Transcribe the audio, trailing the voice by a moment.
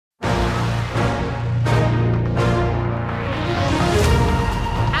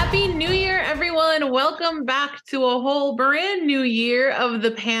welcome back to a whole brand new year of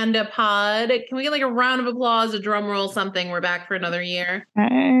the Panda Pod. Can we get like a round of applause, a drum roll, something? We're back for another year.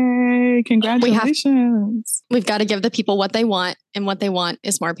 Hey, congratulations. We've got to give the people what they want, and what they want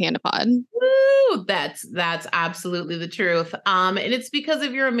is more Panda Pod. Woo! That's absolutely the truth. And it's because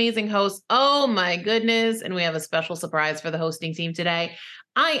of your amazing host. Oh my goodness. And we have a special surprise for the hosting team today.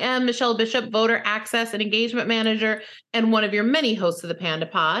 I am Michelle Bishop, Voter Access and Engagement Manager, and one of your many hosts of the Panda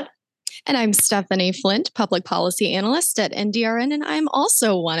Pod. And I'm Stephanie Flint, Public Policy Analyst at NDRN, and I'm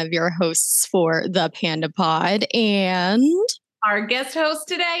also one of your hosts for the Panda Pod. And our guest host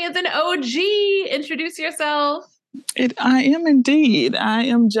today is an OG. Introduce yourself. I am indeed. I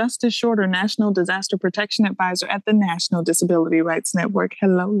am Justice Shorter, National Disaster Protection Advisor at the National Disability Rights Network.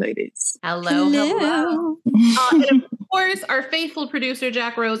 Hello, ladies. Hello. And of course, our faithful producer,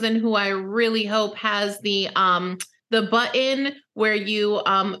 Jack Rosen, who I really hope has the button where you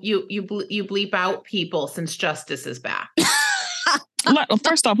bleep out people since Justice is back.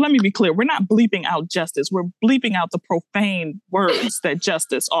 First off, let me be clear. We're not bleeping out Justice. We're bleeping out the profane words that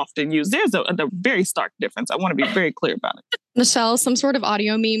Justice often uses. There's a very stark difference. I want to be very clear about it. Michelle, some sort of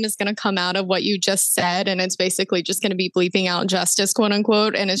audio meme is going to come out of what you just said, and it's basically just going to be bleeping out Justice, quote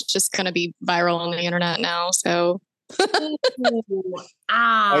unquote, and it's just going to be viral on the internet now. So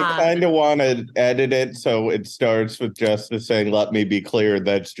I kind of want to edit it so it starts with Justice saying, "Let me be clear."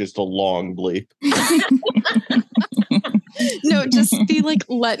 That's just a long bleep. No, just be like,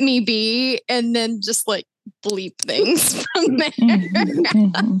 "Let me be," and then just like bleep things from there.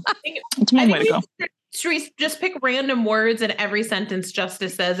 It's one way to go. Sharice, just pick random words in every sentence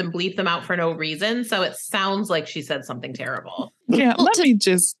Justice says and bleep them out for no reason. So it sounds like she said something terrible. Yeah, let me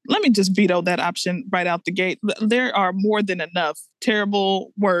just veto that option right out the gate. There are more than enough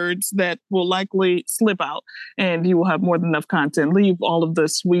terrible words that will likely slip out, and you will have more than enough content. Leave all of the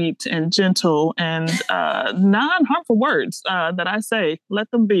sweet and gentle and non-harmful words that I say. Let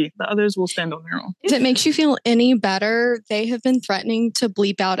them be. The others will stand on their own. If it makes you feel any better, they have been threatening to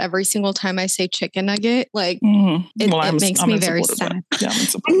bleep out every single time I say chicken nugget. Like, it makes me very sad. Yeah,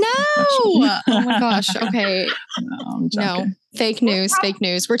 no! Oh my gosh. Okay. No. Fake news.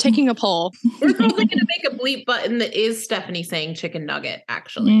 We're taking a poll. We're probably going to make a bleep button that is Stephanie saying chicken nugget,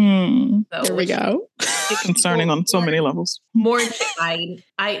 actually. So, there we go. Concerning on so many levels. More,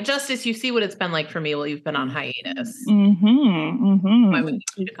 Justice, you see what it's been like for me while you've been on hiatus. I would need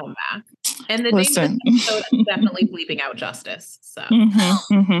you to come back. And the name of the episode is definitely bleeping out Justice. So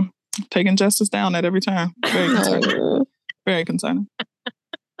taking Justice down at every time. Very concerning. Very concerning.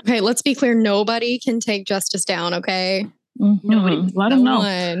 Okay, let's be clear. Nobody can take Justice down, okay? Nobody. Let them know.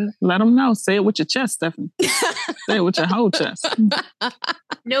 Let them know. Say it with your chest, Stephanie. Say it with your whole chest.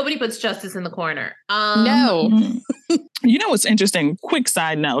 Nobody puts Justice in the corner. No. You know what's interesting? Quick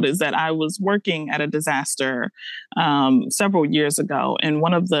side note is that I was working at a disaster several years ago, and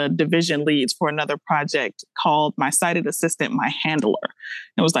one of the division leads for another project called my sighted assistant my handler.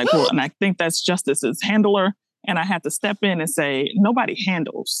 It was like, well, and I think that's Justice's handler. And I had to step in and say, nobody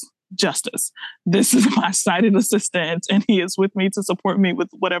handles Justice. This is my sighted assistant, and he is with me to support me with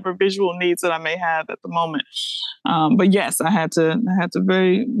whatever visual needs that I may have at the moment. But yes, I had to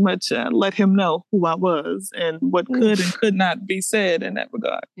very much let him know who I was and what could and could not be said in that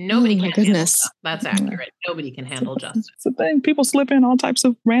regard. Nobody can handle stuff. That's accurate. Nobody can handle Justice. It's a thing. People slip in all types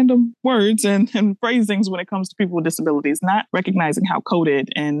of random words and phrasings when it comes to people with disabilities, not recognizing how coded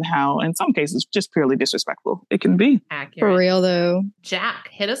and how, in some cases, just purely disrespectful it can be. Accurate. For real, though. Jack,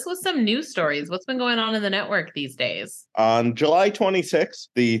 hit us with some news stories. What's been going on in the network these days? On July 26th,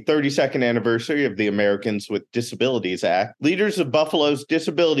 the 32nd anniversary of the Americans with Disabilities Act, leaders of Buffalo's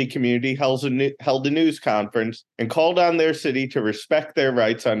disability community held a news conference and called on their city to respect their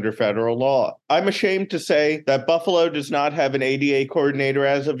rights under federal law. I'm ashamed to say that Buffalo does not have an ADA coordinator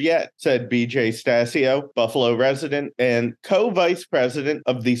as of yet, said BJ Stasio, Buffalo resident and co-vice president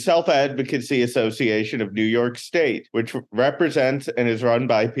of the Self-Advocacy Association of New York State, which represents and is run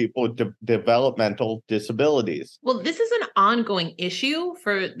by people with developmental disabilities. Well, this is an ongoing issue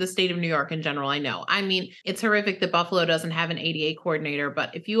for the state of New York in general, I know. I mean, it's horrific that Buffalo doesn't have an ADA coordinator,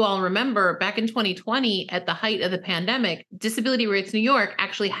 but if you all remember, back in 2020, at the height of the pandemic, Disability Rights New York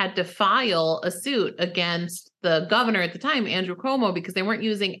actually had to file a suit against the governor at the time, Andrew Cuomo, because they weren't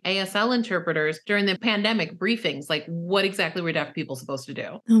using ASL interpreters during the pandemic briefings. Like, what exactly were deaf people supposed to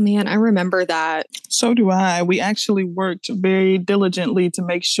do? Oh man, I remember that. So do I. We actually worked very diligently to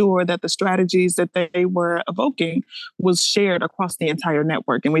make sure that the strategies that they were evoking was shared across the entire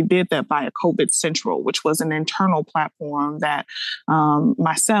network. And we did that via COVID Central, which was an internal platform that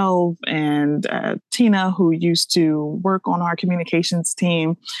myself and Tina, who used to work on our communications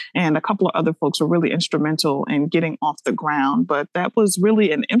team, and a couple of other folks were really instrumental in getting off the ground. But that was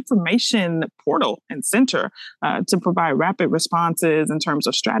really an information portal and center to provide rapid responses in terms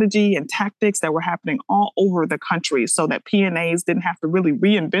of strategy and tactics that were happening all over the country, so that PNAs didn't have to really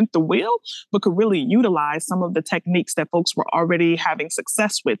reinvent the wheel, but could really utilize some of the techniques that folks were already having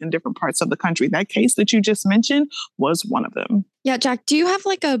success with in different parts of the country. That case that you just mentioned was one of them. Yeah, Jack, do you have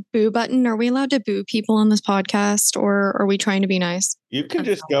like a boo button? Are we allowed to boo people on this podcast, or are we trying to be nice? You can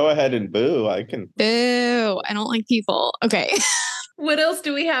just go ahead and boo. I can. Boo. I don't like people. Okay. What else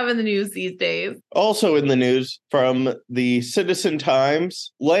do we have in the news these days? Also in the news from the Citizen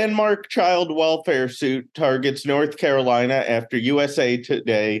Times, landmark child welfare suit targets North Carolina after USA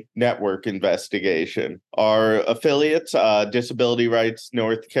Today network investigation. Our affiliates, Disability Rights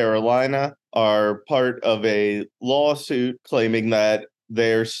North Carolina, are part of a lawsuit claiming that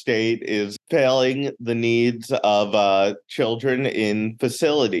their state is failing the needs of children in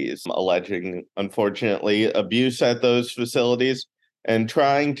facilities, alleging, unfortunately, abuse at those facilities, and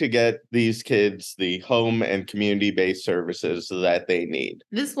trying to get these kids the home and community-based services that they need.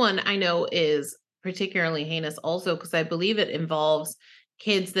 This one I know is particularly heinous also because I believe it involves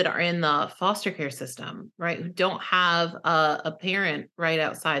kids that are in the foster care system, right, who don't have a parent right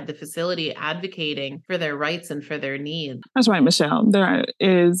outside the facility advocating for their rights and for their needs. That's right, Michelle. There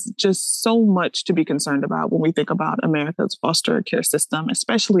is just so much to be concerned about when we think about America's foster care system,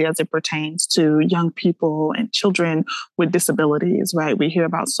 especially as it pertains to young people and children with disabilities, right? We hear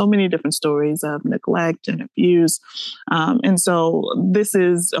about so many different stories of neglect and abuse. And so this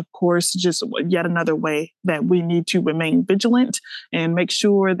is, of course, just yet another way that we need to remain vigilant and make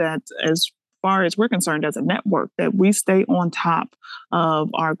sure that, as far as we're concerned as a network, that we stay on top of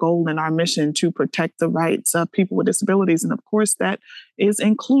our goal and our mission to protect the rights of people with disabilities. And of course, that is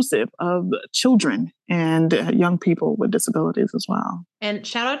inclusive of children and young people with disabilities as well. And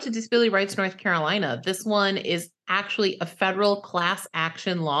shout out to Disability Rights North Carolina. This one is actually a federal class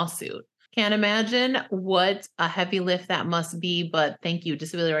action lawsuit. Can't imagine what a heavy lift that must be, but thank you,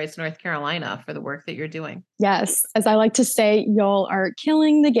 Disability Rights North Carolina, for the work that you're doing. Yes. As I like to say, y'all are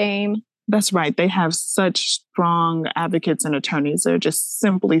killing the game. That's right. They have such strong advocates and attorneys. They're just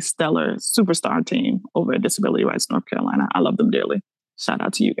simply stellar, superstar team over at Disability Rights North Carolina. I love them dearly. Shout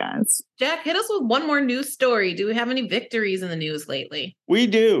out to you guys. Jack, hit us with one more news story. Do we have any victories in the news lately? We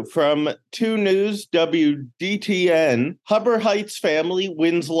do. From 2 News WDTN, Hubbard Heights family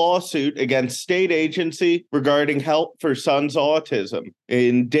wins lawsuit against state agency regarding help for son's autism.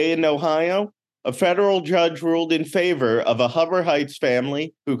 In Dayton, Ohio, a federal judge ruled in favor of a Hubbard Heights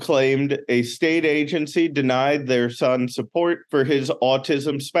family who claimed a state agency denied their son support for his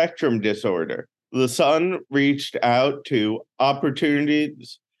autism spectrum disorder. The son reached out to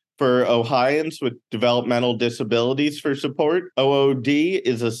Opportunities for Ohioans with Developmental Disabilities for support. OOD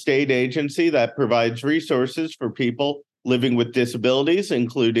is a state agency that provides resources for people living with disabilities,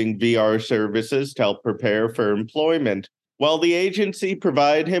 including VR services to help prepare for employment. While the agency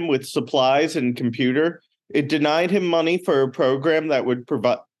provided him with supplies and computer, it denied him money for a program that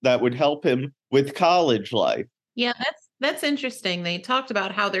would help him with college life. Yeah, that's interesting. They talked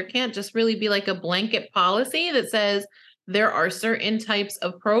about how there can't just really be like a blanket policy that says there are certain types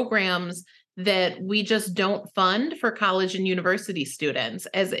of programs that we just don't fund for college and university students,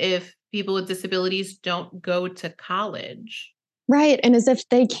 as if people with disabilities don't go to college. Right. And as if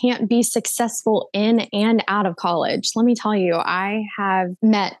they can't be successful in and out of college. Let me tell you, I have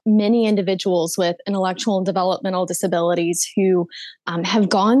met many individuals with intellectual and developmental disabilities who have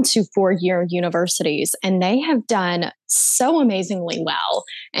gone to 4-year universities, and they have done so amazingly well.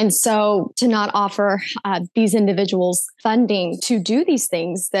 And so to not offer these individuals funding to do these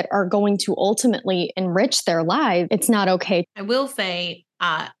things that are going to ultimately enrich their life, it's not okay. I will say,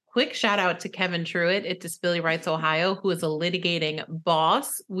 quick shout out to Kevin Truitt at Disability Rights Ohio, who is a litigating boss.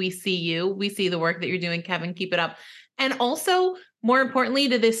 We see you. We see the work that you're doing, Kevin. Keep it up. And also, more importantly,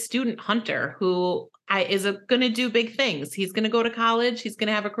 to this student Hunter, who is going to do big things. He's going to go to college. He's going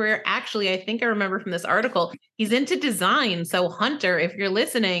to have a career. Actually, I think I remember from this article, he's into design. So Hunter, if you're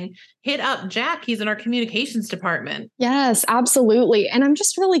listening, hit up Jack. He's in our communications department. Yes, absolutely. And I'm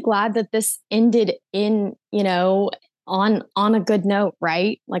just really glad that this ended in, on a good note,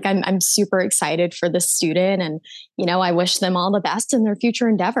 right? Like I'm super excited for this student, and I wish them all the best in their future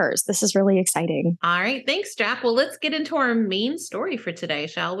endeavors. This is really exciting. All right, thanks, Jack. Well, let's get into our main story for today,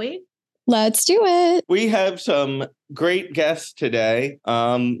 shall we? Let's do it. We have some great guests today.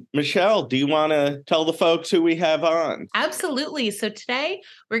 Michelle, do you want to tell the folks who we have on? Absolutely. So today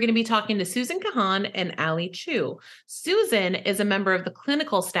we're going to be talking to Susan Kahan and Ali Chu. Susan is a member of the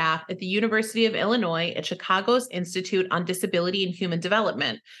clinical staff at the University of Illinois at Chicago's Institute on Disability and Human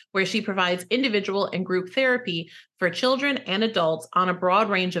Development, where she provides individual and group therapy for children and adults on a broad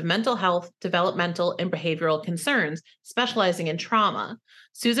range of mental health, developmental, and behavioral concerns, specializing in trauma.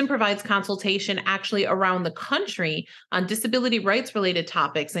 Susan provides consultation actually around the country on disability rights related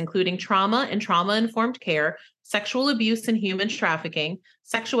topics, including trauma and trauma-informed care, sexual abuse and human trafficking,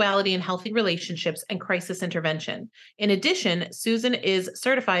 sexuality and healthy relationships, and crisis intervention. In addition, Susan is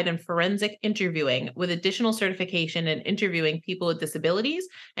certified in forensic interviewing with additional certification in interviewing people with disabilities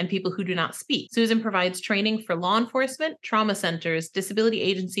and people who do not speak. Susan provides training for law enforcement, trauma centers, disability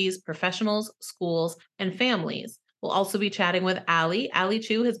agencies, professionals, schools, and families. We'll also be chatting with Ali. Ali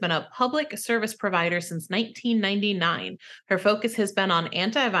Chu has been a public service provider since 1999. Her focus has been on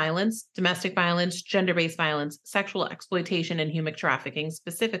anti-violence, domestic violence, gender-based violence, sexual exploitation, and human trafficking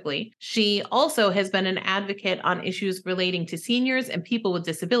specifically. She also has been an advocate on issues relating to seniors and people with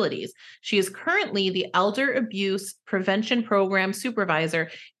disabilities. She is currently the Elder Abuse Prevention Program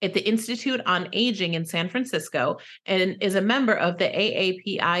Supervisor at the Institute on Aging in San Francisco and is a member of the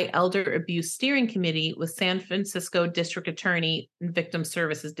AAPI Elder Abuse Steering Committee with San Francisco District Attorney and Victim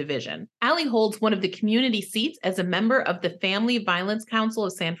Services Division. Ali holds one of the community seats as a member of the Family Violence Council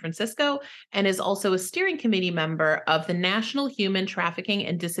of San Francisco and is also a steering committee member of the National Human Trafficking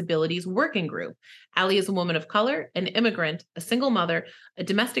and Disabilities Working Group. Ali is a woman of color, an immigrant, a single mother, a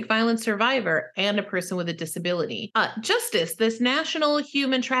domestic violence survivor, and a person with a disability. Justice, this National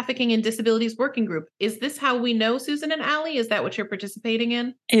Human Trafficking and Disabilities Working Group, is this how we know Susan and Ali? Is that what you're participating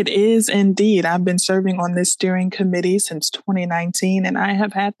in? It is indeed. I've been serving on this steering committee since 2019, and I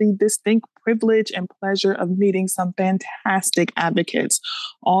have had the distinct privilege and pleasure of meeting some fantastic advocates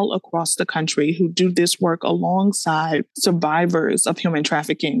all across the country who do this work alongside survivors of human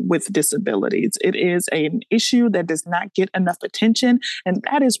trafficking with disabilities. It is an issue that does not get enough attention, and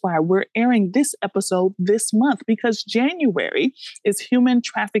that is why we're airing this episode this month, because January is Human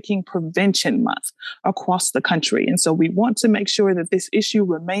Trafficking Prevention Month across the country. And so we want to make sure that this issue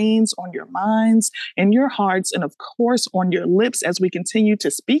remains on your minds and your hearts, and of course on your lips, as we continue to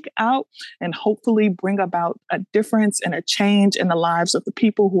speak out and hopefully bring about a difference and a change in the lives of the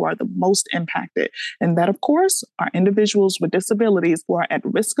people who are the most impacted. And that, of course, are individuals with disabilities who are at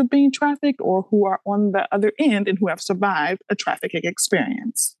risk of being trafficked or who are on the other end and who have survived a trafficking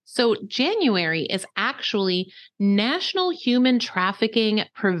experience. So January is actually National Human Trafficking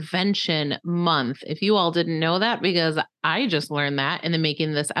Prevention Month. If you all didn't know that, because I just learned that in the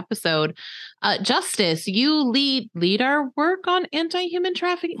making this episode. Justice, you lead our work on anti-human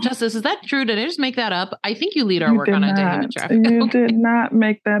trafficking. Justice, is that true? Did I just make that up? I think you lead our work on anti-human trafficking. You did not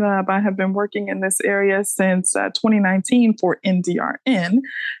make that up. I have been working in this area since 2019 for NDRN.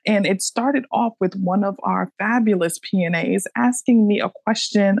 And it started off with one of our fabulous PNAs asking me a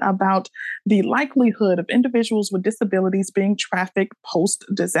question about the likelihood of individuals with disabilities being trafficked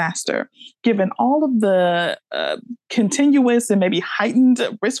post-disaster, given all of the continuous and maybe heightened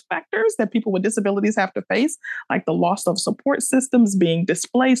risk factors that people with disabilities have to face, like the loss of support systems, being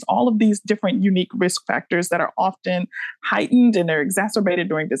displaced, all of these different unique risk factors that are often heightened and they're exacerbated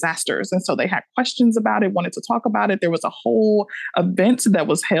during disasters. And so they had questions about it, wanted to talk about it. There was a whole event that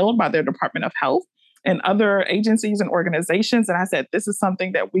was held by their Department of Health and other agencies and organizations. And I said, this is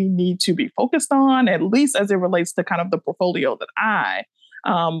something that we need to be focused on, at least as it relates to kind of the portfolio that I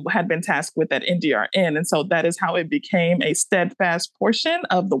had been tasked with at NDRN. And so that is how it became a steadfast portion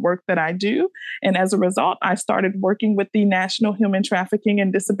of the work that I do. And as a result, I started working with the National Human Trafficking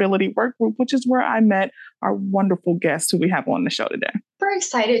and Disability Work Group, which is where I met our wonderful guests who we have on the show today. We're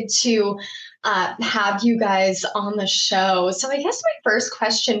excited to have you guys on the show. So I guess my first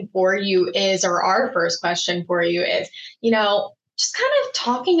question for you is, or our first question for you is, just kind of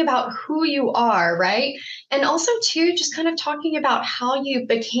talking about who you are, right? And also, too, just kind of talking about how you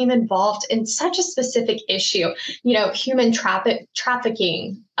became involved in such a specific issue, human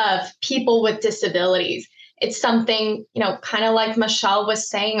trafficking of people with disabilities. It's something, kind of like Michelle was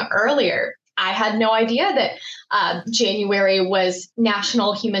saying earlier. I had no idea that January was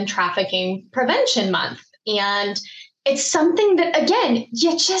National Human Trafficking Prevention Month. And it's something that, again,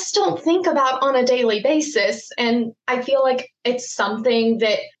 you just don't think about on a daily basis. And I feel like it's something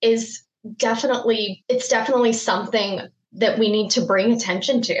that is it's definitely something that we need to bring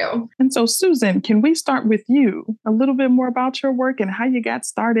attention to. And so, Susan, can we start with you? A little bit more about your work and how you got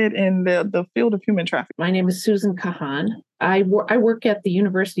started in the field of human trafficking. My name is Susan Kahan. I work at the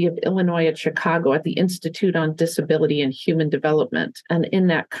University of Illinois at Chicago at the Institute on Disability and Human Development. And in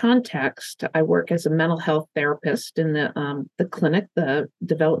that context, I work as a mental health therapist in the clinic, the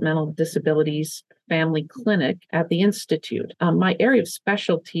Developmental Disabilities Family Clinic at the Institute. My area of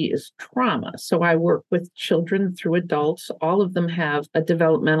specialty is trauma. So I work with children through adults. All of them have a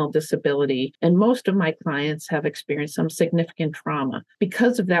developmental disability, and most of my clients have experienced some significant trauma.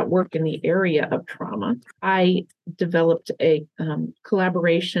 Because of that work in the area of trauma, I developed a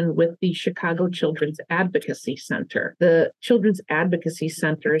collaboration with the Chicago Children's Advocacy Center. The Children's Advocacy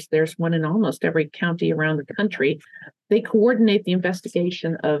Centers, there's one in almost every county around the country. They coordinate the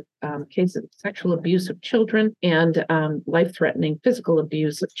investigation of cases of sexual abuse of children and life-threatening physical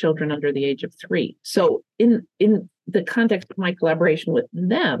abuse of children under the age of 3. So in the context of my collaboration with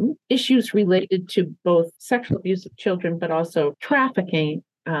them, issues related to both sexual abuse of children, but also trafficking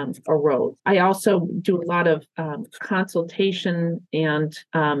arose. I also do a lot of consultation and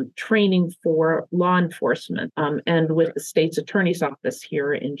training for law enforcement and with the state's attorney's office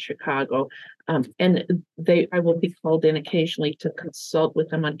here in Chicago. And I will be called in occasionally to consult with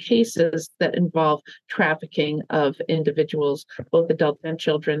them on cases that involve trafficking of individuals, both adults and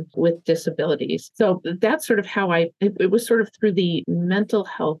children with disabilities. So that's sort of how it was sort of through the mental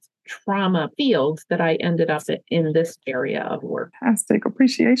health trauma field that I ended up in this area of work. Fantastic.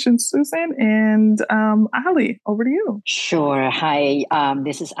 Appreciation, Susan. And Ali, over to you. Sure. Hi,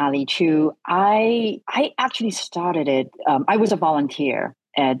 this is Ali Chu. I actually started it. I was a volunteer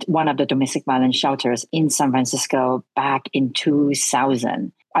at one of the domestic violence shelters in San Francisco back in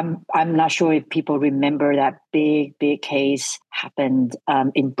 2000. I'm not sure if people remember that big case happened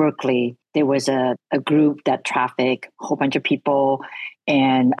in Berkeley. There was a group that trafficked a whole bunch of people,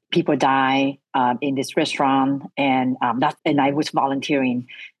 and people die in this restaurant. And I was volunteering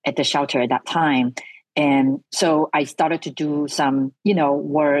at the shelter at that time. And so I started to do some,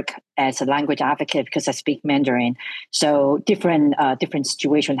 work as a language advocate because I speak Mandarin. So different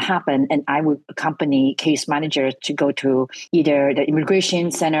situations happen, and I would accompany case managers to go to either the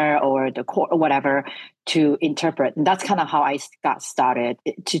immigration center or the court or whatever to interpret. And that's kind of how I got started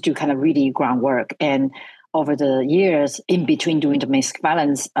to do kind of really groundwork. And over the years, in between doing domestic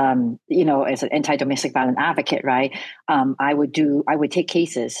violence, as an anti-domestic violence advocate, right? I would take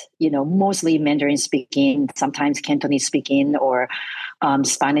cases, mostly Mandarin speaking, sometimes Cantonese speaking, or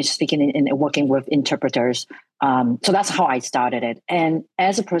Spanish speaking, and working with interpreters. So that's how I started it. And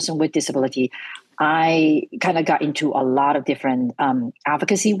as a person with disability, I kind of got into a lot of different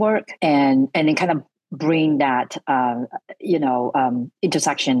advocacy work, and then kind of bring that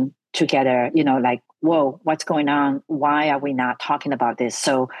intersection together, like, whoa, what's going on? Why are we not talking about this?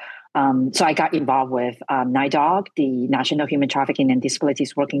 So I got involved with NIDOG, the National Human Trafficking and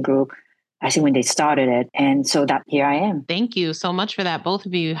Disabilities Working Group, I think when they started it. And so that here I am. Thank you so much for that. Both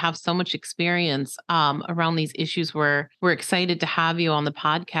of you have so much experience around these issues. We're excited to have you on the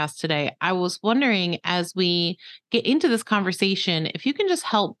podcast today. I was wondering, as we get into this conversation, if you can just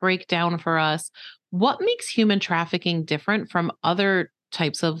help break down for us, what makes human trafficking different from other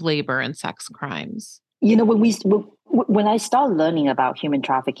types of labor and sex crimes? When I started learning about human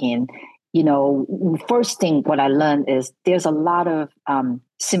trafficking, first thing what I learned is there's a lot of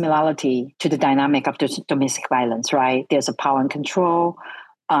similarity to the dynamic of domestic violence, right? There's a power and control,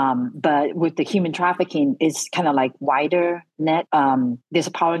 but with the human trafficking, it's kind of like wider net. There's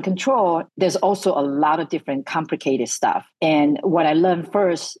a power and control. There's also a lot of different complicated stuff. And what I learned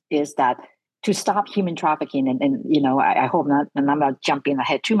first is that to stop human trafficking, and I hope not, and I'm not jumping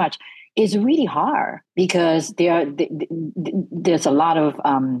ahead too much, is really hard because there's a lot of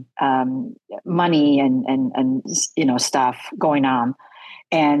money and stuff going on,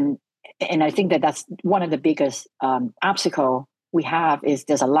 and I think that that's one of the biggest obstacle we have is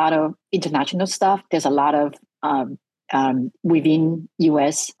there's a lot of international stuff. There's a lot of within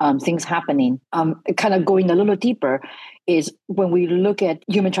U.S. Things happening. Kind of going a little deeper is when we look at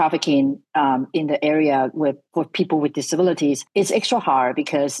human trafficking in the area for people with disabilities, it's extra hard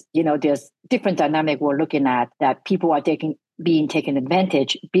because there's different dynamic we're looking at that people are being taken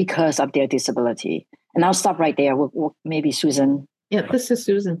advantage because of their disability. And I'll stop right there. Maybe Susan. Yeah, this is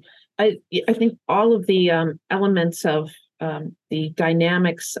Susan. I think all of the elements of the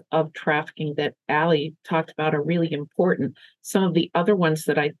dynamics of trafficking that Ali talked about are really important. Some of the other ones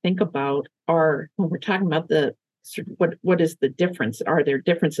that I think about are when we're talking about what is the difference? Are there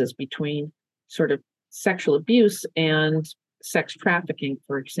differences between sort of sexual abuse and sex trafficking,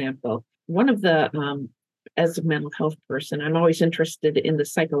 for example? one of the as a mental health person, I'm always interested in the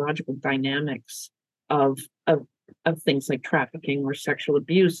psychological dynamics of things like trafficking or sexual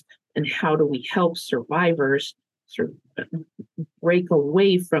abuse, and how do we help survivors sort of break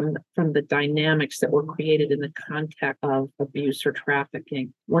away from the dynamics that were created in the context of abuse or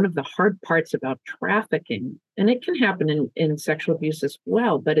trafficking. One of the hard parts about trafficking, and it can happen in sexual abuse as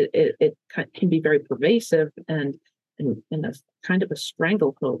well, but it can be very pervasive and a kind of a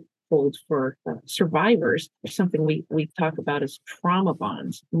stranglehold for survivors. Something we talk about as trauma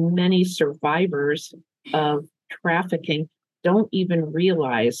bonds. Many survivors of trafficking don't even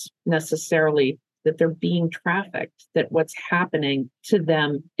realize necessarily that they're being trafficked, that what's happening to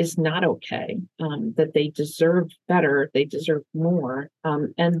them is not okay, that they deserve better, they deserve more,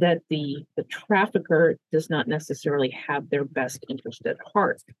 and that the trafficker does not necessarily have their best interest at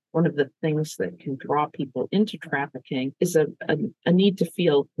heart. One of the things that can draw people into trafficking is a need to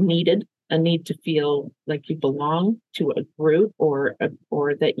feel needed, a need to feel like you belong to a group or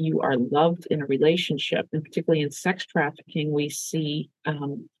that you are loved in a relationship. And particularly in sex trafficking, we see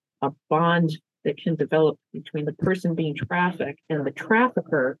a bond that can develop between the person being trafficked and the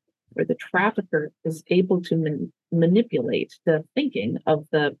trafficker, where the trafficker is able to manipulate the thinking of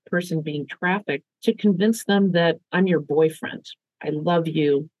the person being trafficked to convince them that I'm your boyfriend, I love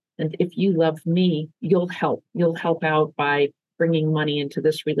you, and if you love me, you'll help out by bringing money into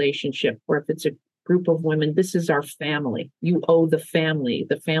this relationship. Or if it's a group of women, this is our family. You owe the family.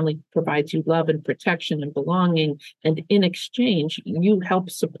 The family provides you love and protection and belonging. And in exchange, you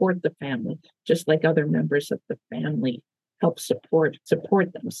help support the family, just like other members of the family help support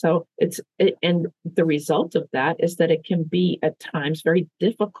them. So and the result of that is that it can be at times very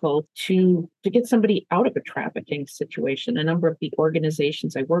difficult to get somebody out of a trafficking situation. A number of the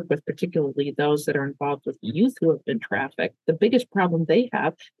organizations I work with, particularly those that are involved with youth who have been trafficked, the biggest problem they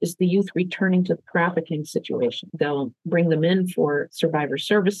have is the youth returning to the trafficking situation. They'll bring them in for survivor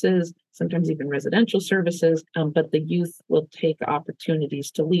services, sometimes even residential services, but the youth will take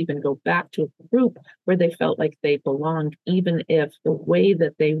opportunities to leave and go back to a group where they felt like they belonged, even if the way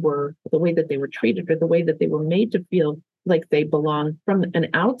that they were treated or the way that they were made to feel like they belong from an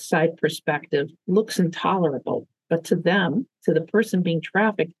outside perspective looks intolerable. But to them, to the person being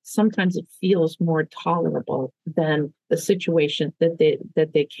trafficked, sometimes it feels more tolerable than the situation that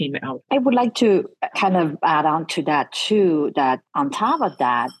they came out. I would like to kind of add on to that too, that on top of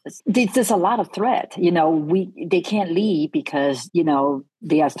that, there's a lot of threat. They can't leave because,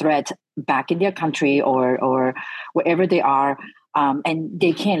 they are threat back in their country or wherever they are. And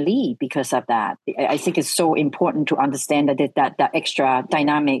they can't leave because of that. I think it's so important to understand that extra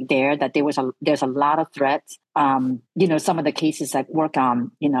dynamic there, that there's a lot of threats. Some of the cases I work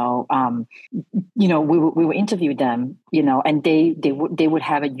on, we will interview them, and they would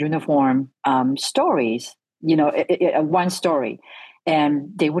have a uniform stories, one story. And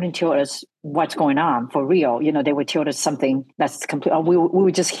they wouldn't tell us what's going on for real. They would tell us something that's complete. We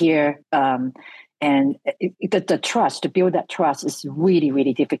would just hear, and the trust, to build that trust is really,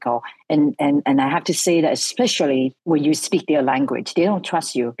 really difficult. And I have to say that especially when you speak their language, they don't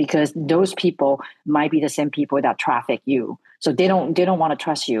trust you because those people might be the same people that traffic you. So they don't want to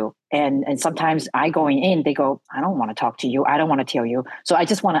trust you. And sometimes going in, they go, I don't want to talk to you. I don't want to tell you. So I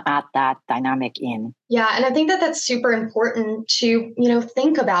just want to add that dynamic in. Yeah. And I think that's super important to,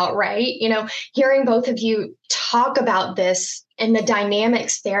 think about, right? Hearing both of you talk about this and the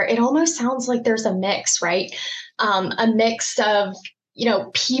dynamics there, it almost sounds like there's a mix, right? A mix of,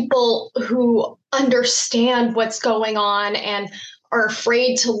 people who understand what's going on and are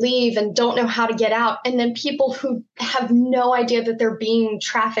afraid to leave and don't know how to get out. And then people who have no idea that they're being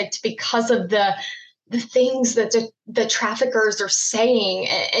trafficked because of the things that the traffickers are saying.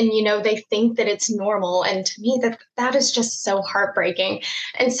 And, they think that it's normal. And to me, that is just so heartbreaking.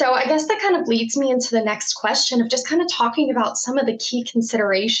 And so I guess that kind of leads me into the next question of just kind of talking about some of the key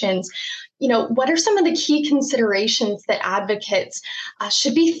considerations. What are some of the key considerations that advocates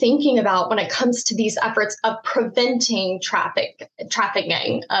should be thinking about when it comes to these efforts of preventing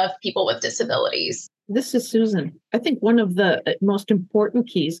trafficking of people with disabilities? This is Susan. I think one of the most important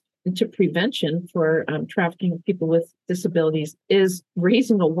keys to prevention for trafficking of people with disabilities is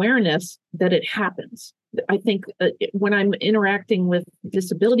raising awareness that it happens. I think when I'm interacting with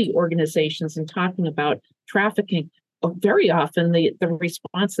disability organizations and talking about trafficking, very often the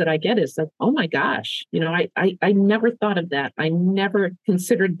response that I get is that, oh my gosh, I never thought of that. I never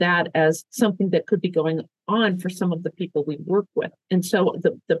considered that as something that could be going on for some of the people we work with. And so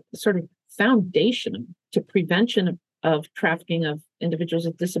the sort of foundation to prevention of trafficking of individuals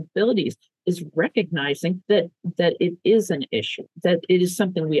with disabilities is recognizing that it is an issue, that it is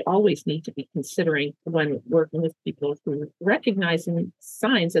something we always need to be considering when working with people, who recognizing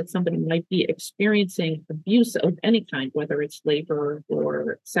signs that somebody might be experiencing abuse of any kind, whether it's labor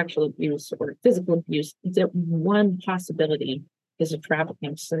or sexual abuse or physical abuse. That one possibility is a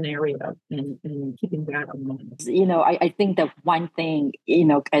trafficking scenario, and keeping that in mind. I think that one thing,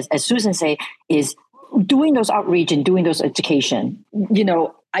 as Susan say, is doing those outreach and doing those education.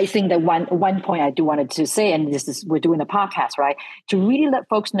 I think that one point I do wanted to say, and we're doing the podcast, right? To really let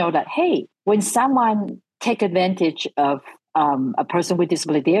folks know that, hey, when someone take advantage of a person with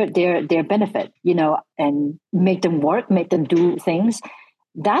disability, their benefit, and make them work, make them do things,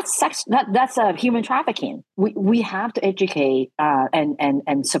 that's sex. That's human trafficking. We have to educate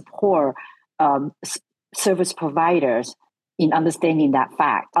and support service providers in understanding that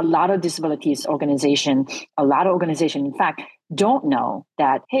fact. A lot of disabilities organization, in fact, don't know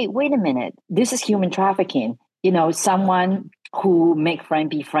that, hey, wait a minute, this is human trafficking. Someone who make friend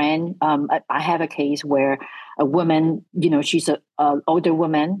be friend. I have a case where a woman, she's a older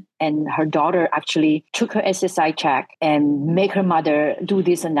woman, and her daughter actually took her SSI check and make her mother do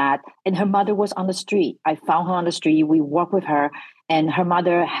this and that. And her mother was on the street. I found her on the street. We worked with her, and her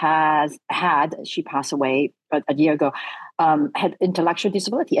mother she passed away a year ago, had intellectual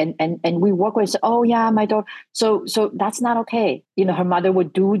disability. And we work with, oh yeah, my daughter. So that's not okay. Her mother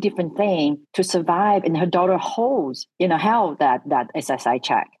would do different things to survive, and her daughter held that SSI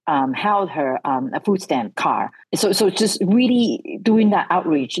check, held her a food stamp card. So just really doing that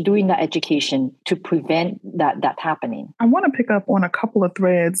outreach, doing that education to prevent that happening. I want to pick up on a couple of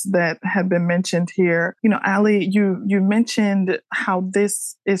threads that have been mentioned here. Ali, you mentioned how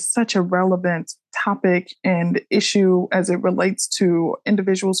this is such a relevant topic and issue as it relates to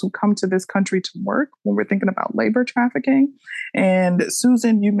individuals who come to this country to work when we're thinking about labor trafficking. And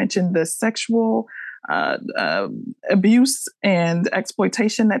Susan, you mentioned the sexual abuse and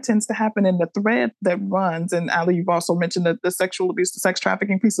exploitation that tends to happen in the thread that runs. And Ali, you've also mentioned the sexual abuse, the sex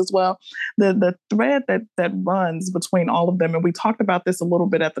trafficking piece as well. The thread that runs between all of them. And we talked about this a little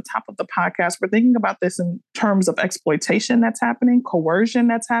bit at the top of the podcast. We're thinking about this in terms of exploitation that's happening, coercion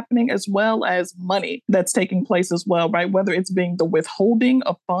that's happening, as well as money that's taking place as well, right? Whether it's being the withholding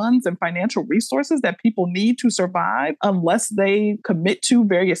of funds and financial resources that people need to survive unless they commit to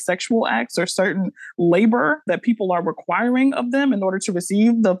various sexual acts or certain labor that people are requiring of them in order to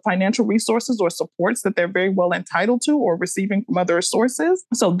receive the financial resources or supports that they're very well entitled to or receiving from other sources.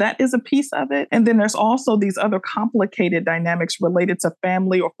 So that is a piece of it. And then there's also these other complicated dynamics related to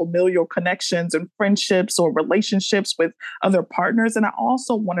family or familial connections and friendships or relationships with other partners. And I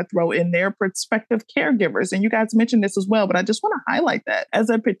also want to throw in there prospective caregivers. And you guys mentioned this as well, but I just want to highlight that as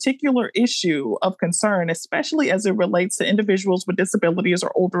a particular issue of concern, especially as it relates to individuals with disabilities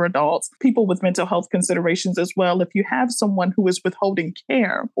or older adults, people with mental health considerations as well. If you have someone who is withholding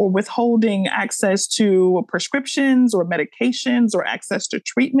care or withholding access to prescriptions or medications or access to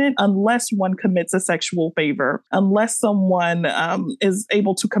treatment, unless one commits a sexual favor, unless someone is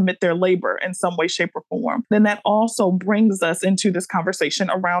able to commit their labor in some way, shape, or form, then that also brings us into this conversation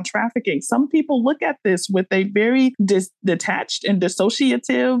around trafficking. Some people look at this with a very detached and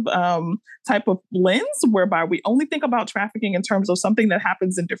dissociative type of lens, whereby we only think about trafficking in terms of something that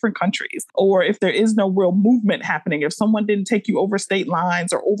happens in different countries, or if there is no real movement happening. If someone didn't take you over state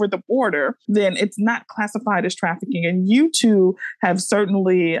lines or over the border, then it's not classified as trafficking. And you two have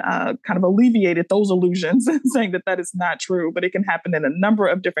certainly kind of alleviated those illusions, saying that is not true, but it can happen in a number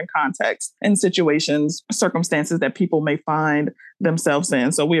of different contexts and situations, circumstances that people may find themselves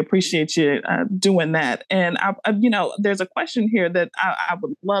in. So we appreciate you doing that. And there's a question here that I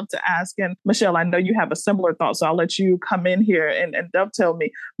would love to ask. And Michelle, I know you have a similar thought, so I'll let you come in here and dovetail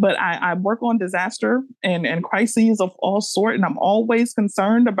me. But I work on disaster and crises of all sorts, and I'm always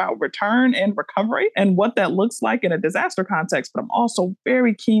concerned about return and recovery and what that looks like in a disaster context. But I'm also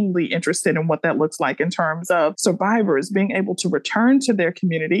very keenly interested in what that looks like in terms of survivors being able to return to their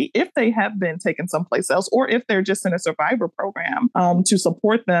community if they have been taken someplace else, or if they're just in a survivor program to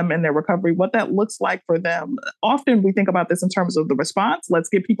support them in their recovery, what that looks like for them. Often we think about this in terms of the response, let's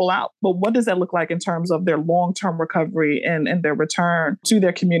get people out. But what does that look like in terms of their long-term recovery and their return to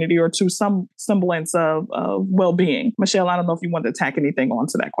their community or to some semblance of well-being? Michelle, I don't know if you want to tack anything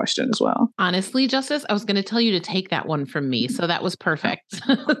onto that question as well. Honestly, Justice, I was going to tell you to take that one from me. So that was perfect.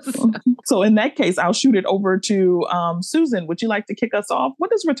 So in that case, I'll shoot it over to Susan. Would you like to kick us off?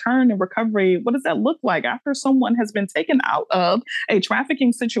 What is return and recovery? What does that look like after someone has been taken out of a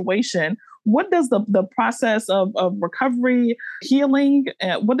trafficking situation? What does the process of recovery, healing,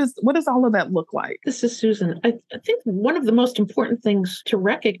 what does all of that look like? This is Susan. I think one of the most important things to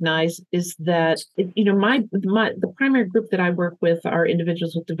recognize is that, the primary group that I work with are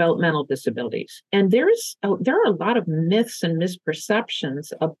individuals with developmental disabilities. And there are a lot of myths and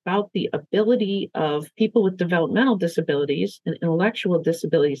misperceptions about the ability of people with developmental disabilities and intellectual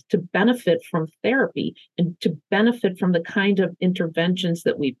disabilities to benefit from therapy and to benefit from the kind of interventions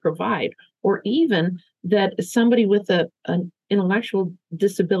that we provide, or even that somebody with an intellectual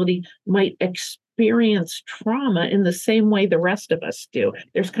disability might experience trauma in the same way the rest of us do.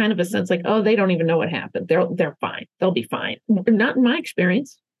 There's kind of a sense like, oh, they don't even know what happened. They're fine. They'll be fine. Not in my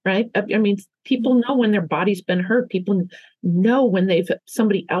experience, right? I mean, people know when their body's been hurt. People know when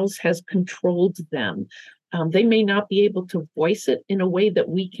somebody else has controlled them. They may not be able to voice it in a way that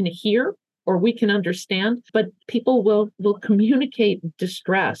we can hear or we can understand, but people will communicate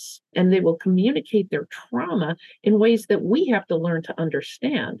distress and they will communicate their trauma in ways that we have to learn to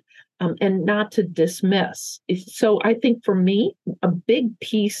understand and not to dismiss. So I think for me, a big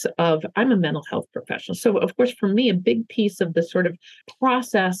piece I'm a mental health professional. So of course, for me, a big piece of the sort of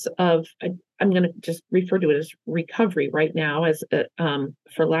process of, I'm going to just refer to it as recovery right now, as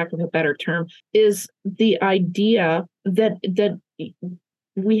for lack of a better term, is the idea that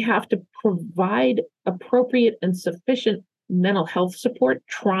we have to provide appropriate and sufficient mental health support,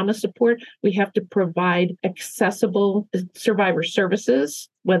 trauma support. We have to provide accessible survivor services,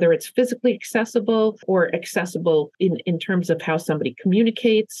 whether it's physically accessible or accessible in terms of how somebody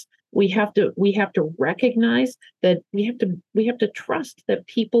communicates. We have to recognize that we have to trust that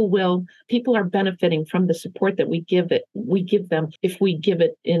people are benefiting from the support that we give them if we give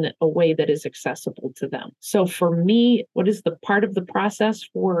it in a way that is accessible to them. So for me, what is the part of the process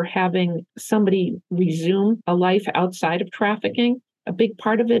for having somebody resume a life outside of trafficking? A big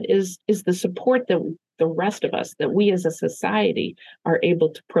part of it is the support that the rest of us, that we as a society are able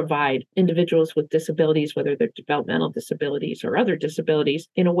to provide individuals with disabilities, whether they're developmental disabilities or other disabilities,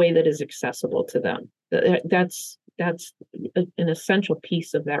 in a way that is accessible to them. That's an essential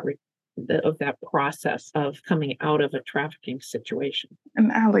piece of that process of coming out of a trafficking situation.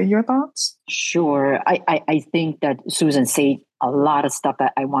 And Ali, your thoughts? Sure. I think that Susan said a lot of stuff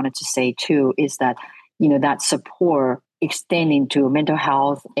that I wanted to say too, is that, that support extending to mental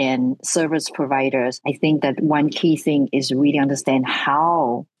health and service providers. I think that one key thing is really understand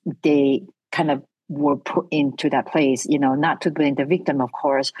how they kind of were put into that place, not to blame the victim, of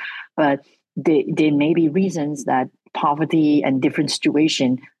course, but there may be reasons that poverty and different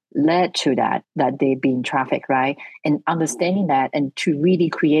situation led to that they've been trafficked, right? And understanding that and to really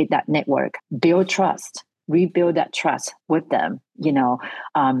create that network, build trust, rebuild that trust with them.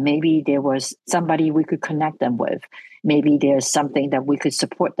 Maybe there was somebody we could connect them with. Maybe there's something that we could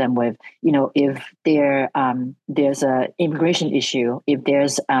support them with. If there's a immigration issue, if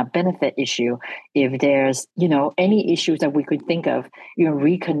there's a benefit issue, if there's, any issues that we could think of,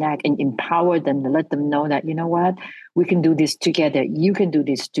 reconnect and empower them to let them know that, what, we can do this together. You can do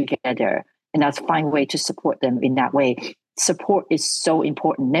this together. And that's a fine way to support them in that way. Support is so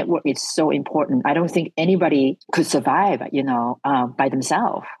important. Network is so important. I don't think anybody could survive, by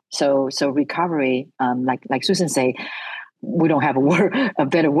themselves. So recovery, like Susan say, we don't have a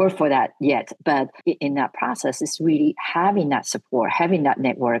better word for that yet. But in that process, it's really having that support, having that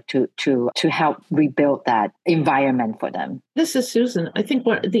network to help rebuild that environment for them. This is Susan. I think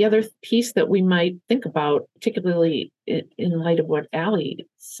the other piece that we might think about, particularly in light of what Ali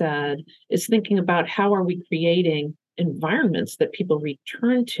said, is thinking about how are we creating environments that people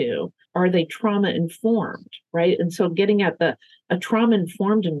return to. Are they trauma informed, right? And so getting at a trauma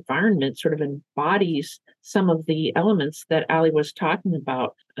informed environment sort of embodies some of the elements that Ali was talking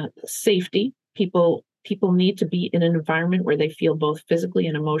about. Safety. People need to be in an environment where they feel both physically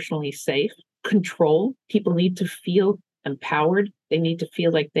and emotionally safe. Control. People need to feel empowered. They need to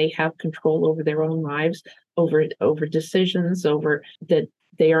feel like they have control over their own lives, over decisions, over that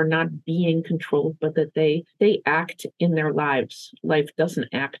they are not being controlled, but that they act in their lives. Life doesn't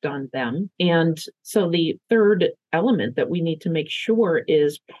act on them. And so the third element that we need to make sure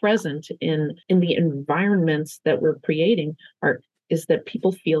is present in the environments that we're creating is that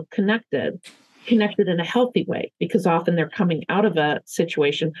people feel connected in a healthy way, because often they're coming out of a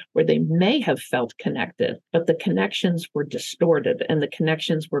situation where they may have felt connected, but the connections were distorted and the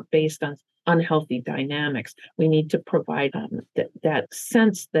connections were based on unhealthy dynamics. We need to provide that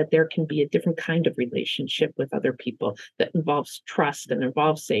sense that there can be a different kind of relationship with other people that involves trust and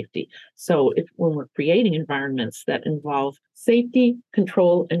involves safety. So when we're creating environments that involve safety,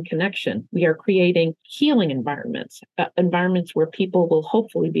 control, and connection. We are creating healing environments, environments where people will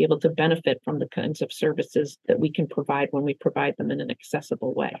hopefully be able to benefit from the kinds of services that we can provide when we provide them in an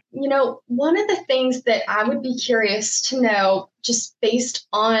accessible way. One of the things that I would be curious to know, just based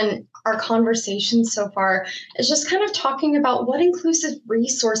on our conversation so far, is just kind of talking about what inclusive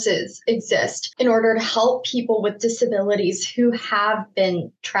resources exist in order to help people with disabilities who have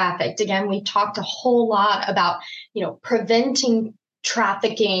been trafficked. Again, we talked a whole lot about, preventing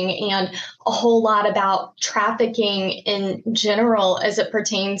trafficking and a whole lot about trafficking in general as it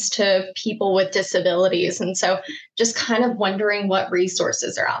pertains to people with disabilities. And so just kind of wondering what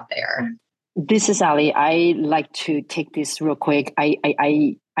resources are out there. This is Ali. I like to take this real quick.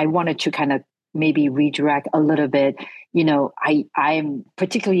 I wanted to kind of maybe redirect a little bit. I'm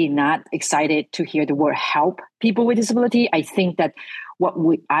particularly not excited to hear the word help people with disability. I think that what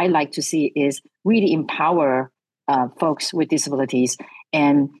I like to see is really empower folks with disabilities.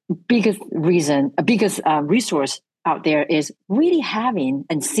 And biggest resource out there is really having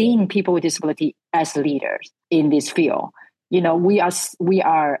and seeing people with disability as leaders in this field. We have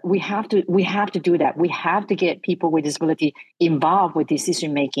to do that. We have to get people with disability involved with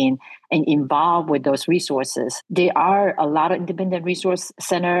decision making and involved with those resources. There are a lot of independent resource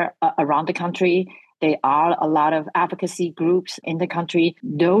centers around the country. There are a lot of advocacy groups in the country.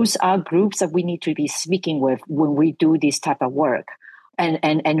 Those are groups that we need to be speaking with when we do this type of work. And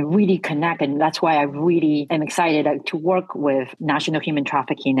really connect. And that's why I really am excited to work with National Human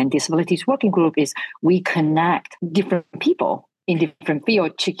Trafficking and Disabilities Working Group is we connect different people in different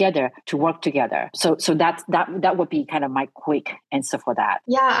fields together to work together. So that would be kind of my quick answer for that.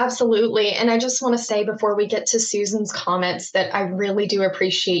 Yeah, absolutely. And I just want to say before we get to Susan's comments that I really do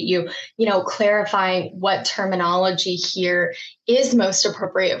appreciate you, clarifying what terminology here is most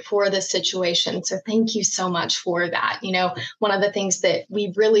appropriate for this situation. So thank you so much for that. One of the things that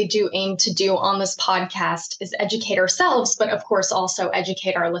we really do aim to do on this podcast is educate ourselves, but of course also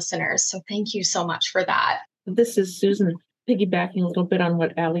educate our listeners. So thank you so much for that. This is Susan. Piggybacking a little bit on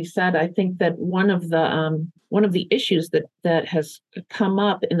what Ali said, I think that one of the issues that has come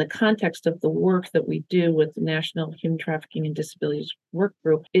up in the context of the work that we do with the National Human Trafficking and Disabilities Work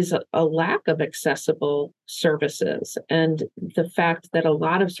Group is a lack of accessible services, and the fact that a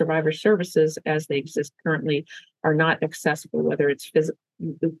lot of survivor services, as they exist currently, are not accessible, whether it's physical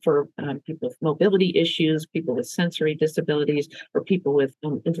for people with mobility issues, people with sensory disabilities, or people with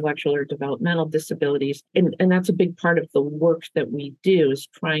intellectual or developmental disabilities. And that's a big part of the work that we do, is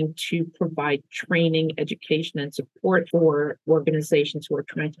trying to provide training, education, and support for organizations who are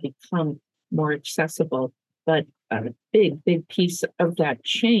trying to become more accessible. But a big piece of that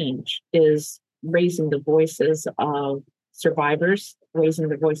change is raising the voices of survivors, raising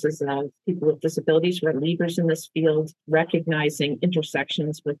the voices of people with disabilities who are leaders in this field, recognizing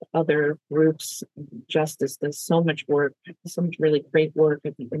intersections with other groups. Justice does so much work, so much really great work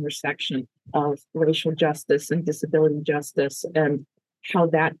at the intersection of racial justice and disability justice, and how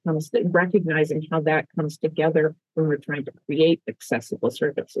that recognizing how that comes together when we're trying to create accessible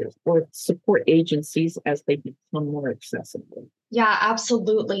services or support agencies as they become more accessible. Yeah,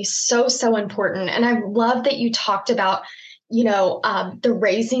 absolutely. So important. And I love that you talked about the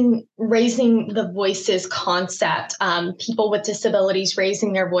raising the voices concept, people with disabilities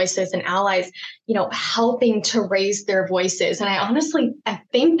raising their voices and allies, helping to raise their voices. And I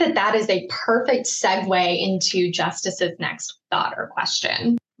think that is a perfect segue into Justice's next thought or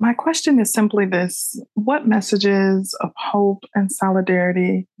question. My question is simply this: what messages of hope and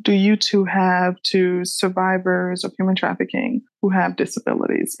solidarity do you two have to survivors of human trafficking who have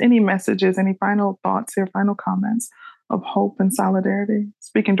disabilities? Any messages, any final thoughts here, final comments of hope and solidarity,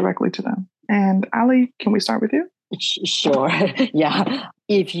 speaking directly to them? And Ali, can we start with you? Sure. Yeah.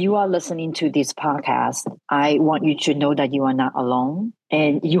 If you are listening to this podcast, I want you to know that you are not alone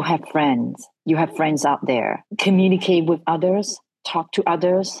and you have friends. You have friends out there. Communicate with others, talk to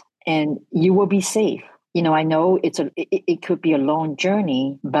others, and you will be safe. I know it could be a long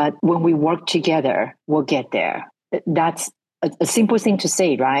journey, but when we work together, we'll get there. That's a simple thing to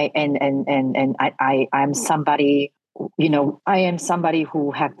say, right? And I'm somebody, I am somebody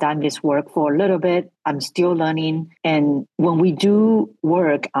who have done this work for a little bit. I'm still learning. And when we do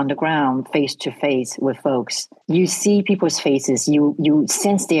work on the ground, face to face with folks, you see people's faces, you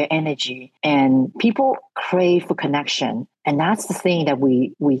sense their energy, and people crave for connection. And that's the thing that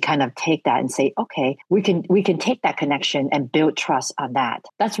we kind of take that and say, okay, we can take that connection and build trust on that.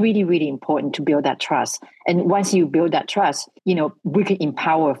 That's really, really important to build that trust. And once you build that trust, we can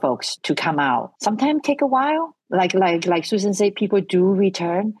empower folks to come out. Sometimes take a while, like Susan said, people do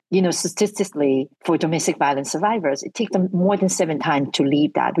return. Statistically, for domestic violence survivors, it takes them more than 7 times to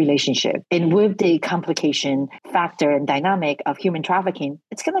leave that relationship. And with the complication factor and dynamic of human trafficking,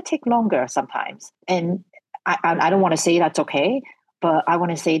 it's going to take longer sometimes. And I don't want to say that's okay, but I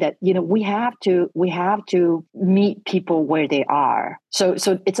want to say that we have to meet people where they are. So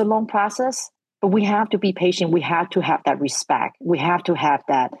it's a long process. But we have to be patient. We have to have that respect. We have to have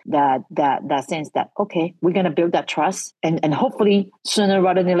that sense that, okay, we're going to build that trust. And hopefully sooner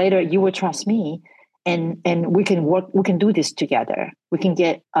rather than later, you will trust me. And we can work, we can do this together. We can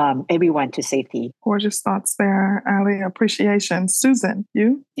get everyone to safety. Gorgeous thoughts there, Ali. Appreciation. Susan,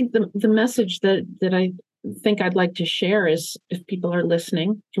 you? I think the message that I think I'd like to share is, if people are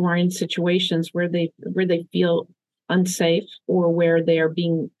listening who are in situations where they feel unsafe, or where they are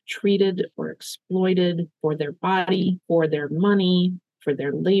being treated or exploited for their body, for their money, for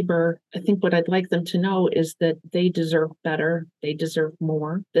their labor, I think what I'd like them to know is that they deserve better. They deserve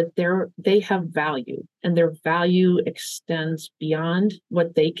more, that they have value, and their value extends beyond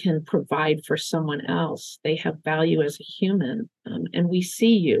what they can provide for someone else. They have value as a human. And we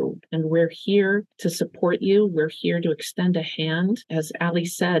see you, and we're here to support you. We're here to extend a hand. As Ali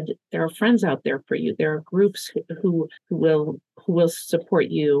said, there are friends out there for you. There are groups who will support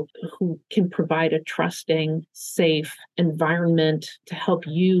you, who can provide a trusting, safe environment to help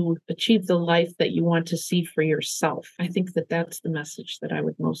you achieve the life that you want to see for yourself. I think that that's the message that I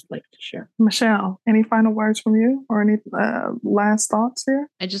would most like to share. Michelle, any final words from you, or any last thoughts here?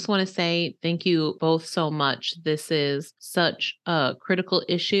 I just want to say thank you both so much. This is such a critical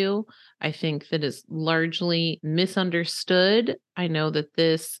issue. I think that is largely misunderstood. I know that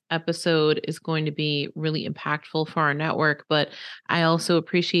this episode is going to be really impactful for our network, but I also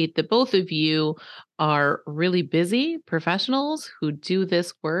appreciate that both of you are really busy professionals who do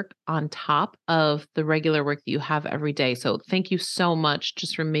this work on top of the regular work that you have every day. So thank you so much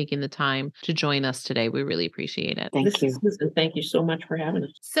just for making the time to join us today. We really appreciate it. Thank you. Thank you so much for having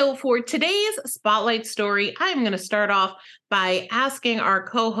us. So for today's Spotlight story, I'm going to start off by asking our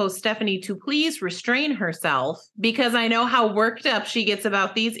co-host Stephanie to please restrain herself, because I know how worked up she gets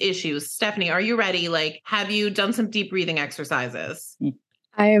about these issues. Stephanie, are you ready? Have you done some deep breathing exercises?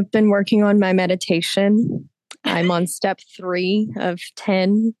 I have been working on my meditation. I'm on step 3 of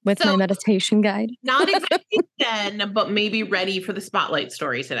 10 with my meditation guide. Not exactly 10, but maybe ready for the Spotlight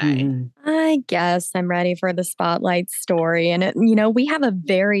story today. I guess I'm ready for the Spotlight story. And, we have a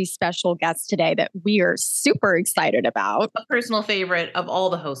very special guest today that we are super excited about. A personal favorite of all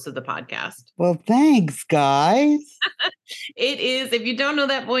the hosts of the podcast. Well, thanks, guys. It is, if you don't know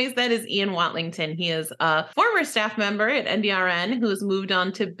that voice, that is Ian Watlington. He is a former staff member at NDRN who has moved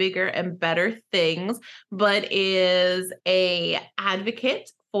on to bigger and better things, but is a advocate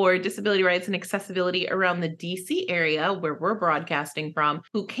for disability rights and accessibility around the DC area where we're broadcasting from,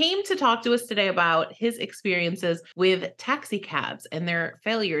 who came to talk to us today about his experiences with taxi cabs and their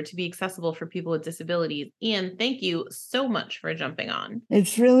failure to be accessible for people with disabilities. Ian, thank you so much for jumping on.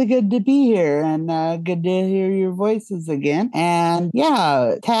 It's really good to be here, and good to hear your voices again. And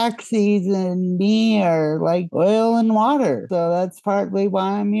yeah, taxis and me are like oil and water. So that's partly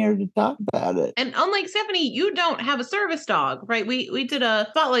why I'm here to talk about it. And unlike Stephanie, you don't have a service dog, right? We did a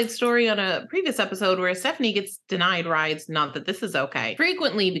Spotlight story on a previous episode where Stephanie gets denied rides, not that this is okay,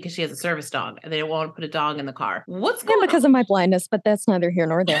 frequently because she has a service dog and they don't want to put a dog in the car. What's going on? Because of my blindness, but that's neither here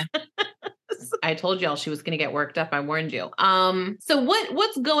nor there. I told y'all she was going to get worked up. I warned you. So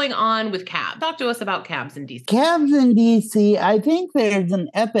what's going on with cabs? Talk to us about cabs in DC. Cabs in DC, I think there's an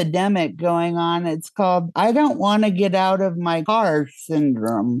epidemic going on. It's called I don't want to get out of my car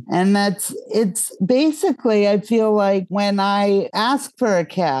syndrome. And it's basically, I feel like when I ask for a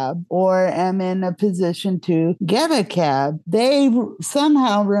cab or am in a position to get a cab, they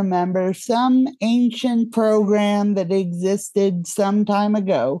somehow remember some ancient program that existed some time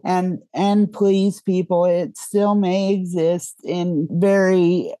ago. And please, people, it still may exist in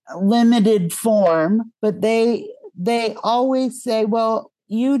very limited form, but they always say, well,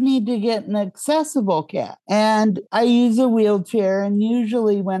 you need to get an accessible cab. And I use a wheelchair. And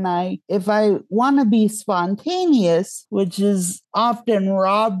usually if I want to be spontaneous, which is often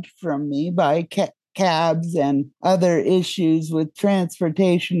robbed from me by cabs and other issues with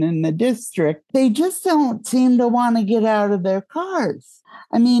transportation in the district, they just don't seem to want to get out of their cars.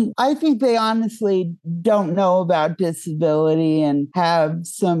 I mean, I think they honestly don't know about disability and have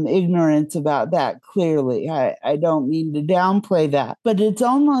some ignorance about that, clearly. I don't mean to downplay that. But it's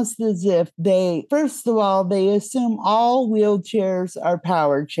almost as if first of all, they assume all wheelchairs are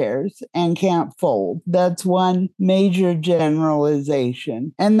power chairs and can't fold. That's one major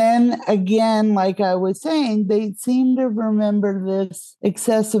generalization. And then again, like I was saying, they seem to remember this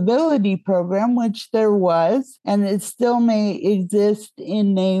accessibility program, which there was, and it still may exist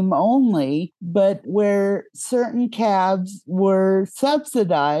in name only, but where certain cabs were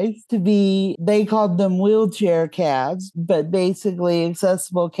subsidized to be, they called them wheelchair cabs, but basically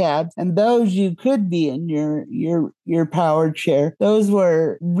accessible cabs. And those you could be in your powered chair. Those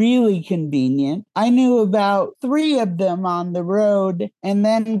were really convenient. I knew about 3 of them on the road. And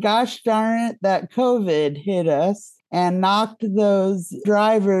then, gosh darn it, that COVID hit us and knocked those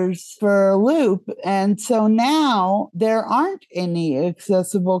drivers for a loop. And so now there aren't any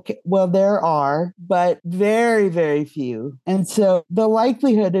accessible, well, there are, but very, very few. And so the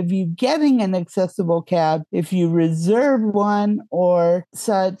likelihood of you getting an accessible cab, if you reserve one or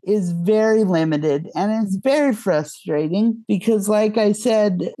such, is very limited. And it's very frustrating because, like I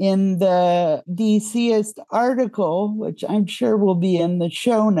said in the DCist article, which I'm sure will be in the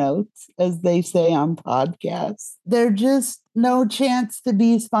show notes, as they say on podcasts, there's just no chance to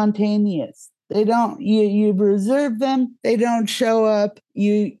be spontaneous. They don't, you reserve them, they don't show up.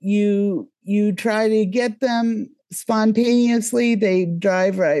 You try to get them spontaneously, they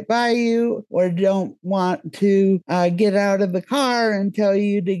drive right by you or don't want to get out of the car and tell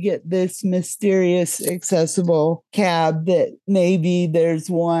you to get this mysterious accessible cab that maybe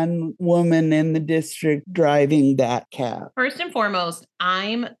there's one woman in the district driving that cab. First and foremost,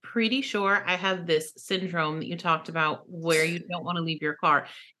 I'm pretty sure I have this syndrome that you talked about where you don't want to leave your car.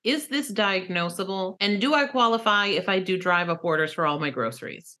 Is this diagnosable? And do I qualify if I do drive up orders for all my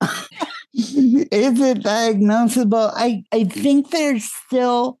groceries? Is it diagnosable? I think there's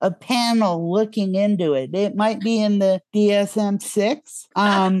still a panel looking into it. It might be in the DSM-6.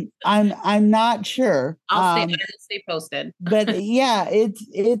 I'm not sure. I'll stay posted. But yeah,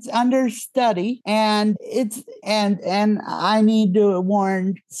 it's under study, and I need to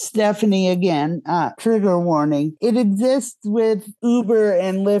warn Stephanie again. Trigger warning. It exists with Uber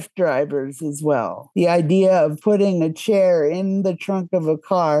and Lyft drivers as well. The idea of putting a chair in the trunk of a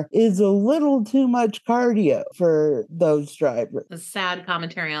car is a little too much cardio for those drivers. A sad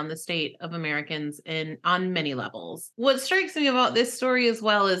commentary on the state of Americans on many levels. What strikes me about this story as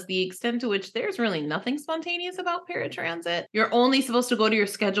well is the extent to which there's really nothing spontaneous about paratransit. You're only supposed to go to your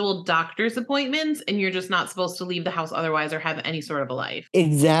scheduled doctor's appointments, and you're just not supposed to leave the house otherwise or have any sort of a life.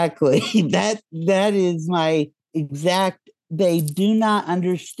 Exactly. That is my exact. They do not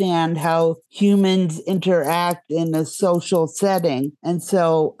understand how humans interact in a social setting. And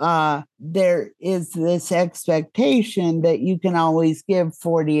so there is this expectation that you can always give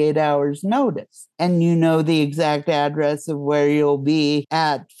 48 hours notice. And you know the exact address of where you'll be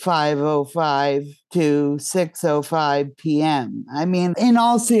at 5:05 to 6:05 p.m. I mean, in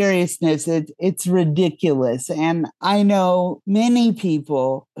all seriousness, it's ridiculous. And I know many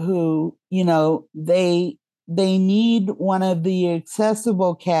people who, they need one of the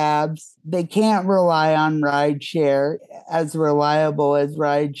accessible cabs. They can't rely on rideshare, as reliable as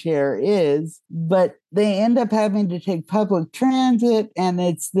rideshare is, but they end up having to take public transit, and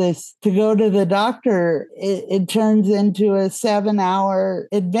it's this, to go to the doctor, it turns into a 7-hour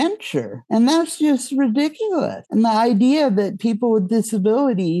adventure. And that's just ridiculous. And the idea that people with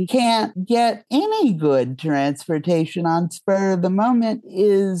disability can't get any good transportation on spur of the moment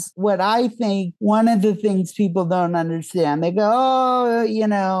is what I think one of the things people don't understand. They go,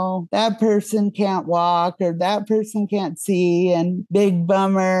 oh, that person can't walk or that person can't see, and big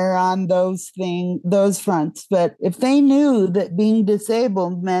bummer on those fronts. But if they knew that being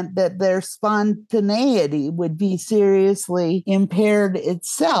disabled meant that their spontaneity would be seriously impaired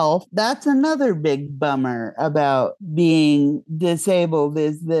itself, that's another big bummer about being disabled,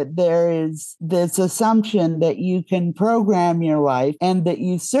 is that there is this assumption that you can program your life and that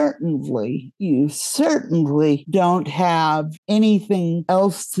you certainly don't have anything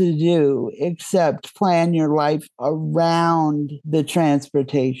else to do except plan your life around the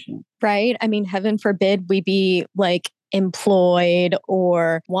transportation. Right? I mean, heaven forbid we be like employed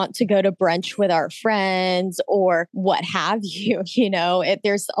or want to go to brunch with our friends or what have you.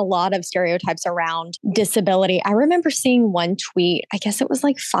 There's a lot of stereotypes around disability. I remember seeing one tweet, I guess it was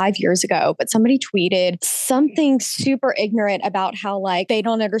like 5 years ago, but somebody tweeted something super ignorant about how like they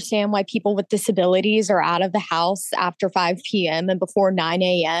don't understand why people with disabilities are out of the house after 5 p.m. and before 9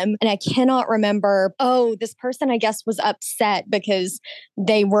 a.m. And I cannot remember, this person I guess was upset because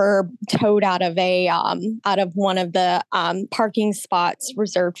they were towed out of one of the the parking spots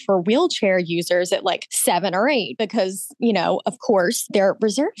reserved for wheelchair users at like 7 or 8 because, of course, they're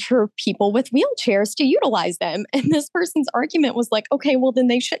reserved for people with wheelchairs to utilize them. And this person's argument was like, okay, well, then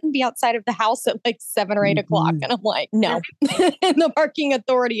they shouldn't be outside of the house at like 7 or 8 o'clock. And I'm like, no. And the parking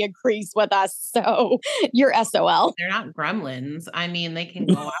authority agrees with us. So you're SOL. They're not gremlins. I mean, they can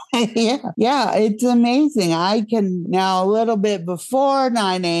go out. Yeah, it's amazing. I can now a little bit before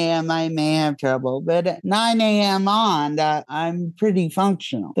 9 a.m. I may have trouble, but at 9 a.m. on, I'm pretty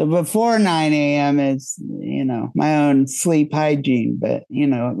functional. So before 9 a.m. is, my own sleep hygiene, but,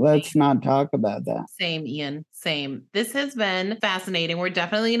 let's not talk about that. Same, Ian. Same. This has been fascinating. We're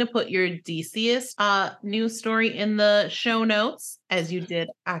definitely going to put your DCist news story in the show notes, as you did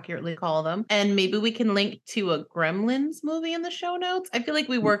accurately call them. And maybe we can link to a Gremlins movie in the show notes. I feel like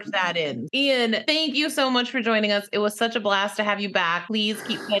we worked that in. Ian, thank you so much for joining us. It was such a blast to have you back. Please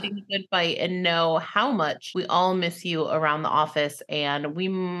keep fighting the good fight and know how much we all miss you around the office. And we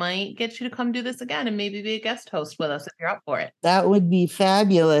might get you to come do this again and maybe be a guest host with us if you're up for it. That would be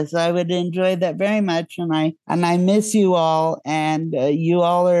fabulous. I would enjoy that very much. And I miss you all, and you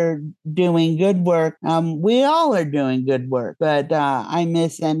all are doing good work. We all are doing good work, but I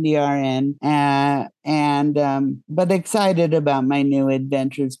miss NDRN, but excited about my new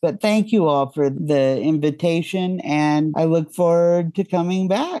adventures. But thank you all for the invitation, and I look forward to coming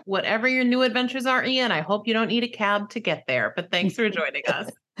back. Whatever your new adventures are, Ian, I hope you don't need a cab to get there, but thanks for joining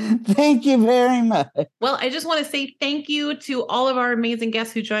us. Thank you very much. Well, I just want to say thank you to all of our amazing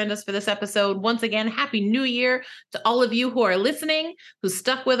guests who joined us for this episode. Once again, Happy New Year to all of you who are listening, who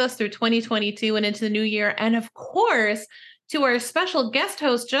stuck with us through 2022 and into the new year. And of course, to our special guest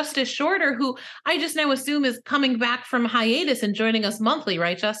host, Justice Shorter, who I just now assume is coming back from hiatus and joining us monthly,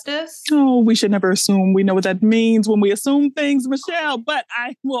 right, Justice? Oh, we should never assume. We know what that means when we assume things, Michelle, but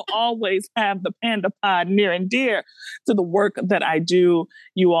I will always have the Panda Pod near and dear to the work that I do.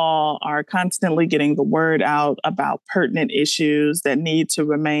 You all are constantly getting the word out about pertinent issues that need to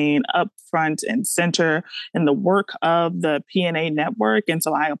remain up front and center in the work of the PNA network. And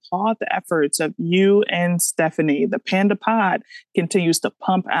so I applaud the efforts of you and Stephanie. The Panda Pod continues to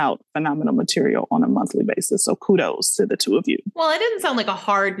pump out phenomenal material on a monthly basis. So kudos to the two of you. Well, it didn't sound like a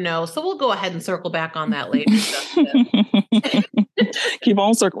hard no, so we'll go ahead and circle back on that later. Keep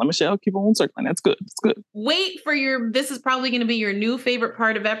on circling, Michelle. Keep on circling. That's good. It's good. Wait for this is probably going to be your new favorite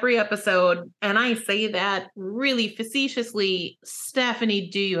part of every episode. And I say that really facetiously. Stephanie,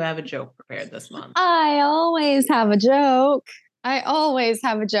 do you have a joke prepared this month? I always have a joke.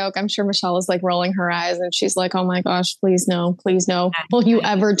 I'm sure Michelle is like rolling her eyes and she's like, oh my gosh, please no, please no. Will you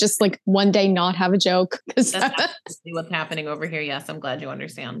ever just like one day not have a joke? That's absolutely what's happening over here. Yes, I'm glad you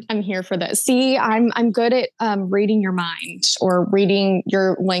understand. I'm here for this. See, I'm good at reading your mind or reading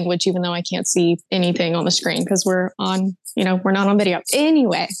your language, even though I can't see anything on the screen because we're not on video.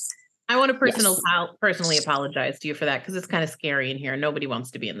 Anyway. I want to personally apologize to you for that because it's kind of scary in here. Nobody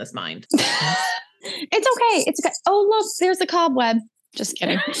wants to be in this mind. It's okay. It's okay. Oh, look, there's a cobweb. Just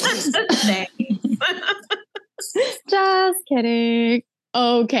kidding. Just kidding.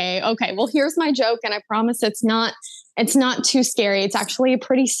 Okay. Well, here's my joke. And I promise it's not too scary. It's actually a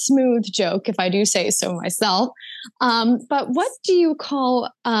pretty smooth joke, if I do say so myself. But what do you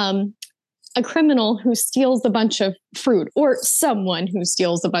call a criminal who steals a bunch of fruit, or someone who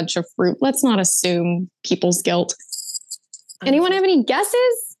steals a bunch of fruit? Let's not assume people's guilt. Anyone have any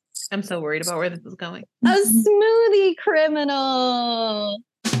guesses? I'm so worried about where this is going. A smoothie criminal.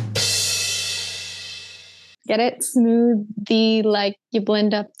 Get it? Smoothie, like you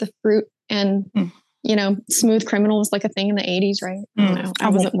blend up the fruit and, smooth criminal was like a thing in the 80s, right? I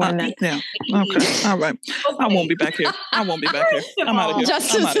wasn't born then. Yeah. Okay. All right. Okay. I won't be back here. I'm out of here.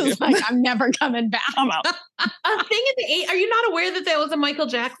 Justice is like, I'm never coming back. I'm out. A thing in the 80s. Are you not aware that was a Michael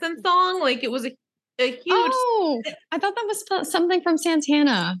Jackson song? Like it was a huge. Oh, I thought that was something from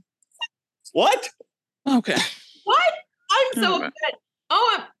Santana. What? Okay. What? I'm so upset.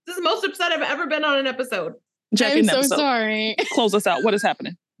 This is the most upset I've ever been on an episode. Jackie, I'm so sorry. Close us out. What is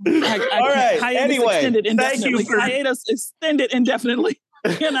happening? All right. Anyway, thank you for hiatus extended indefinitely.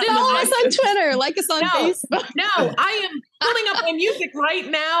 Follow us on Twitter. Like us on Facebook. No, I am pulling up my music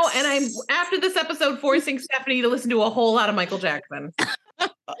right now, and I'm after this episode forcing Stephanie to listen to a whole lot of Michael Jackson.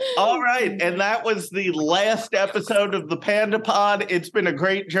 All right. And that was the last episode of the Panda Pod. It's been a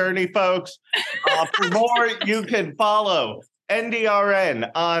great journey, folks. For more, you can follow NDRN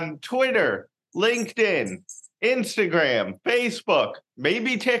on Twitter, LinkedIn, Instagram, Facebook,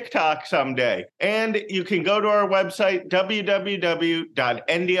 maybe TikTok someday. And you can go to our website, www.ndrn.org.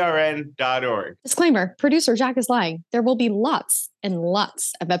 Disclaimer, producer Jack is lying. There will be lots and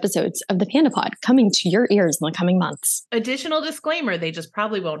lots of episodes of the Panda Pod coming to your ears in the coming months. Additional disclaimer, they just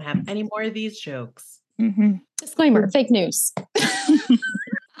probably won't have any more of these jokes. Mm-hmm. Disclaimer, fake news.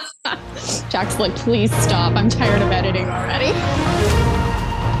 Jack's like, please stop. I'm tired of editing already.